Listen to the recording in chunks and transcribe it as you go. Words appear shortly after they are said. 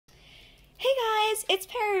guys, it's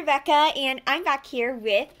Rebecca and I'm back here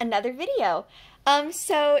with another video.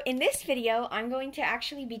 So in this video, I'm going to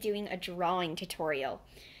actually be doing a drawing tutorial.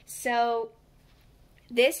 So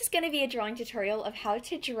this is going to be a drawing tutorial of how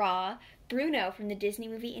to draw Bruno from the Disney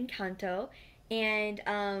movie Encanto.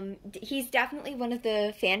 And he's definitely one of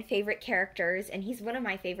the fan favorite characters, and he's one of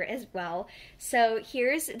my favorite as well. So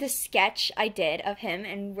here's the sketch I did of him,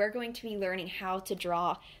 and we're going to be learning how to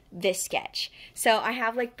draw this sketch. So I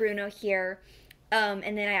have like Bruno here,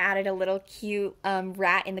 and then I added a little cute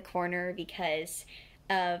rat in the corner because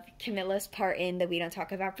of Camilla's part in the We Don't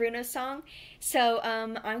Talk About Bruno song. So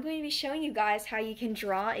I'm going to be showing you guys how you can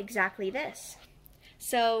draw exactly this.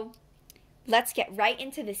 So let's get right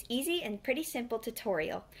into this easy and pretty simple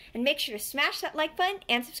tutorial. And make sure to smash that like button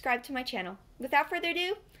and subscribe to my channel. Without further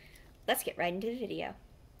ado, let's get right into the video.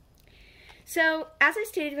 So, as I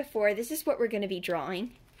stated before, this is what we're going to be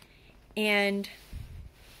drawing. And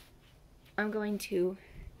I'm going to,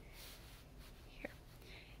 here,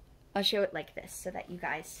 I'll show it like this so that you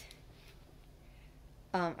guys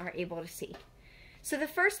are able to see. So the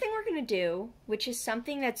first thing we're going to do, which is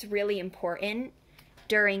something that's really important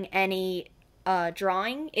during any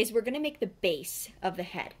drawing, is we're going to make the base of the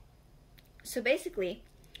head. So basically,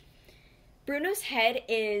 Bruno's head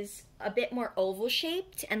is a bit more oval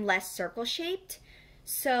shaped and less circle shaped.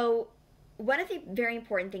 So one of the very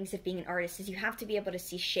important things of being an artist is you have to be able to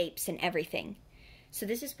see shapes and everything. So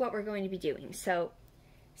this is what we're going to be doing. So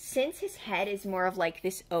since his head is more of like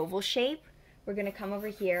this oval shape, we're going to come over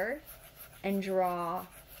here and draw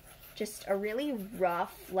just a really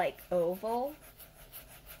rough like oval.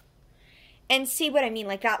 And see what I mean,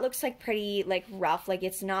 like that looks like pretty like rough, like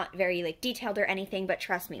it's not very like detailed or anything, but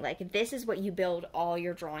trust me, like this is what you build all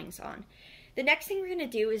your drawings on. The next thing we're going to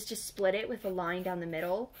do is just split it with a line down the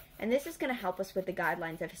middle, and this is going to help us with the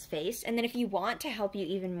guidelines of his face. And then if you want to help you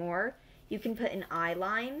even more, you can put an eye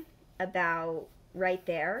line about right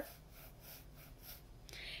there.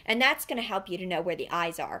 And that's going to help you to know where the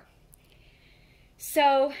eyes are.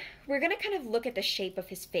 So we're going to kind of look at the shape of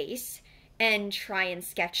his face and try and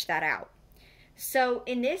sketch that out. So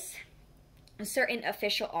in this certain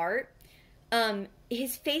official art,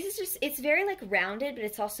 his face is just, it's very like rounded, but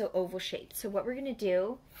it's also oval shaped. So what we're going to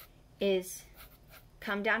do is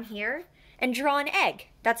come down here and draw an egg.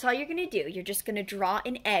 That's all you're going to do. You're just going to draw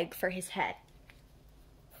an egg for his head.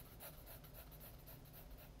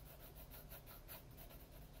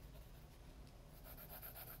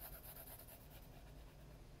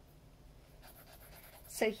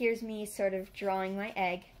 So here's me sort of drawing my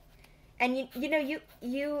egg. And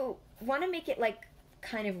you want to make it like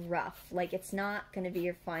kind of rough, like it's not going to be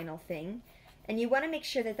your final thing. And you want to make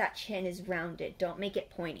sure that that chin is rounded. Don't make it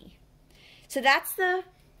pointy. So that's the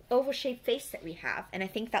oval shaped face that we have, and I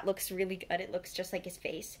think that looks really good. It looks just like his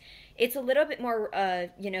face. It's a little bit more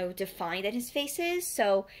defined than his face is,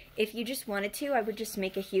 so if you just wanted to, I would just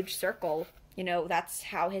make a huge circle. You know, that's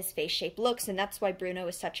how his face shape looks, and that's why Bruno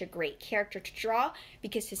is such a great character to draw,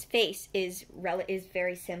 because his face is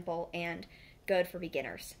very simple and good for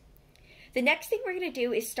beginners. The next thing we're going to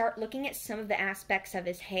do is start looking at some of the aspects of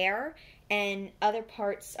his hair and other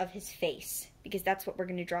parts of his face, because that's what we're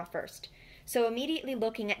going to draw first. So immediately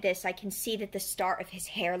looking at this, I can see that the start of his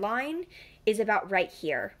hairline is about right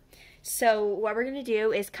here. So what we're going to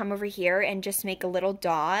do is come over here and just make a little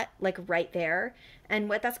dot, like right there. And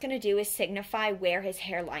what that's going to do is signify where his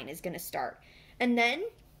hairline is going to start. And then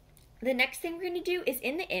the next thing we're going to do is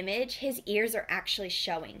in the image, his ears are actually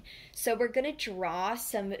showing. So we're going to draw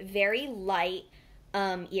some very light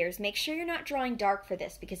ears. Make sure you're not drawing dark for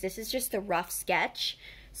this, because this is just the rough sketch.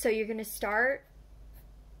 So you're going to start,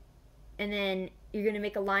 and then you're going to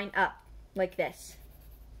make a line up like this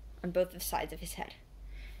on both of the sides of his head.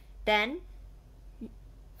 Then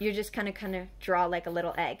you're just kind of draw like a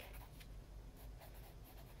little egg.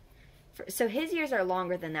 So his ears are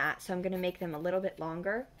longer than that, so I'm going to make them a little bit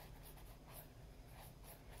longer.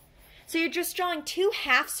 So you're just drawing two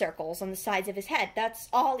half circles on the sides of his head. That's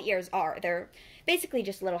all ears are. They're basically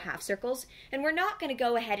just little half circles. And we're not going to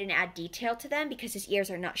go ahead and add detail to them because his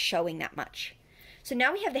ears are not showing that much. So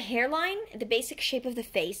now we have the hairline, the basic shape of the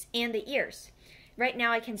face, and the ears. Right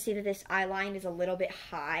now I can see that this eye line is a little bit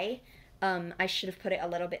high. I should have put it a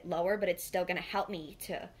little bit lower, but it's still going to help me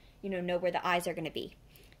to, know where the eyes are going to be.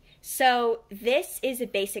 So this is a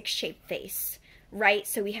basic shape face, right?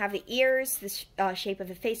 So we have the ears, the shape of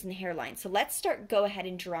the face, and the hairline. So let's go ahead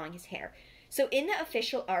and drawing his hair. So in the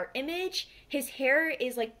official art image, his hair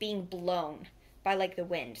is like being blown by like the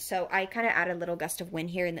wind. So I kind of added a little gust of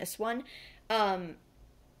wind here in this one.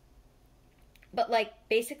 But like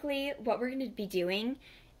basically what we're going to be doing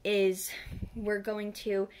is we're going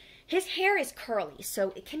to, his hair is curly,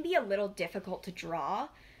 so it can be a little difficult to draw,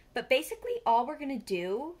 but basically all we're going to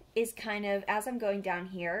do is kind of, as I'm going down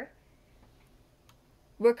here,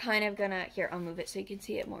 we're kind of going to, here, I'll move it so you can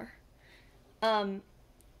see it more, kind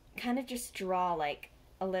of just draw like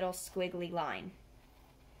a little squiggly line.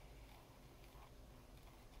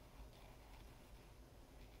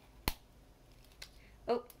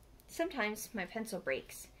 Oh, sometimes my pencil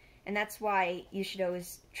breaks, and that's why you should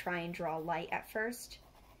always try and draw light at first,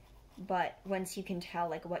 but once you can tell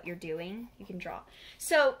like what you're doing, you can draw.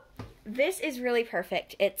 So this is really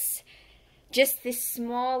perfect. It's just this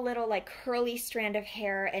small little like curly strand of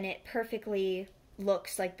hair, and it perfectly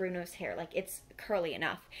looks like Bruno's hair. Like, it's curly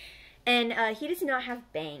enough. And he does not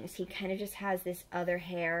have bangs. He kind of just has this other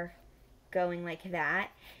hair going like that.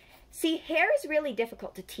 See, hair is really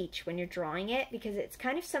difficult to teach when you're drawing it because it's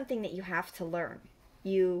kind of something that you have to learn.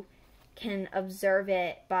 You can observe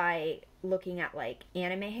it by looking at like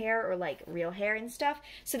anime hair or like real hair and stuff.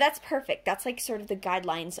 So that's perfect. That's like sort of the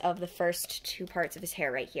guidelines of the first two parts of his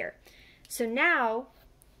hair right here. So now,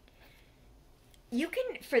 you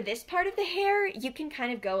can, for this part of the hair, you can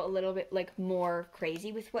kind of go a little bit like more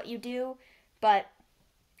crazy with what you do, but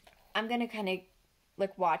I'm going to kind of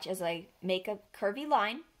like watch as I make a curvy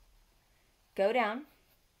line, go down.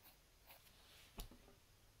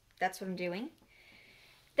 That's what I'm doing.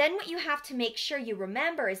 Then what you have to make sure you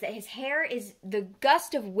remember is that his hair is, the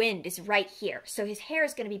gust of wind is right here. So his hair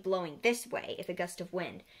is going to be blowing this way if a gust of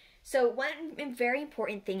wind. So one very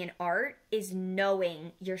important thing in art is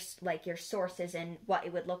knowing your sources and what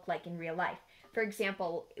it would look like in real life. For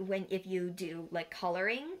example, if you do like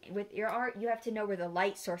coloring with your art, you have to know where the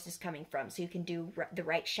light source is coming from so you can do the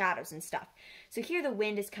right shadows and stuff. So here the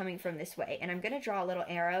wind is coming from this way, and I'm going to draw a little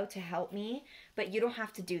arrow to help me, but you don't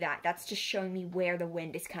have to do that. That's just showing me where the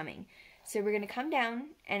wind is coming. So we're going to come down,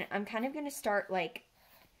 and I'm kind of going to start like,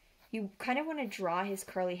 you kind of want to draw his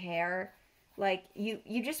curly hair. Like, you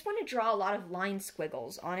just want to draw a lot of line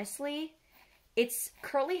squiggles, honestly. Its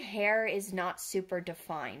curly hair is not super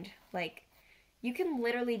defined. Like, you can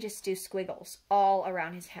literally just do squiggles all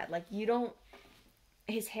around his head. Like,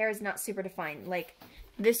 his hair is not super defined. Like,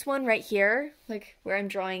 this one right here, like, where I'm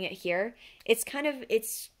drawing it here, it's kind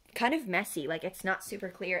of messy. Like, it's not super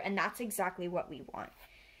clear, and that's exactly what we want.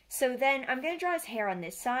 So then, I'm going to draw his hair on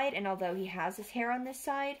this side, and although he has his hair on this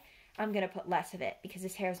side, I'm going to put less of it because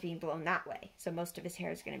his hair is being blown that way. So most of his hair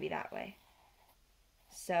is going to be that way.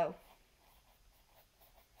 So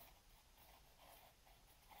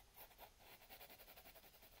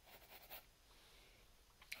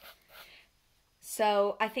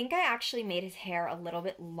I think I actually made his hair a little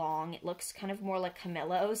bit long. It looks kind of more like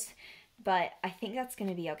Camilo's, but I think that's going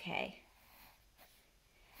to be okay.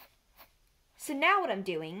 So now what I'm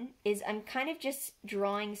doing is I'm kind of just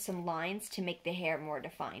drawing some lines to make the hair more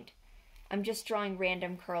defined. I'm just drawing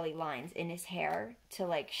random curly lines in his hair to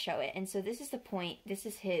like show it. And so this is the point, this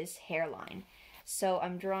is his hairline. So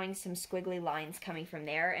I'm drawing some squiggly lines coming from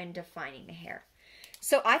there and defining the hair.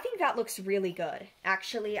 So I think that looks really good.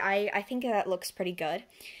 Actually, I think that looks pretty good.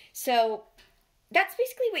 So that's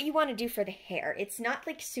basically what you want to do for the hair. It's not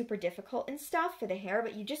like super difficult and stuff for the hair,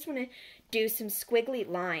 but you just want to do some squiggly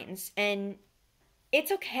lines. And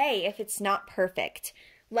it's okay if it's not perfect.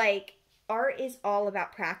 Like, art is all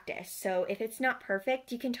about practice. So if it's not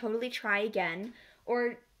perfect, you can totally try again.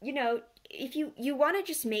 Or, you know, if you want to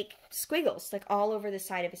just make squiggles like all over the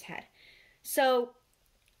side of his head. So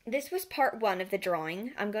this was part 1 of the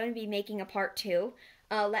drawing. I'm going to be making a part 2.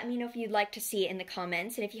 Let me know if you'd like to see it in the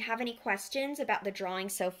comments. And if you have any questions about the drawing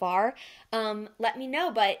so far, let me know.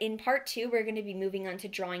 But in part 2, we're going to be moving on to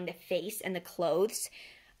drawing the face and the clothes.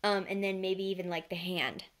 And then maybe even like the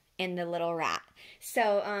hand and the little rat.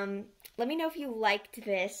 So let me know if you liked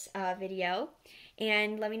this video.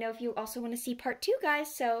 And let me know if you also want to see part 2,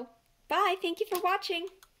 guys. So bye. Thank you for watching.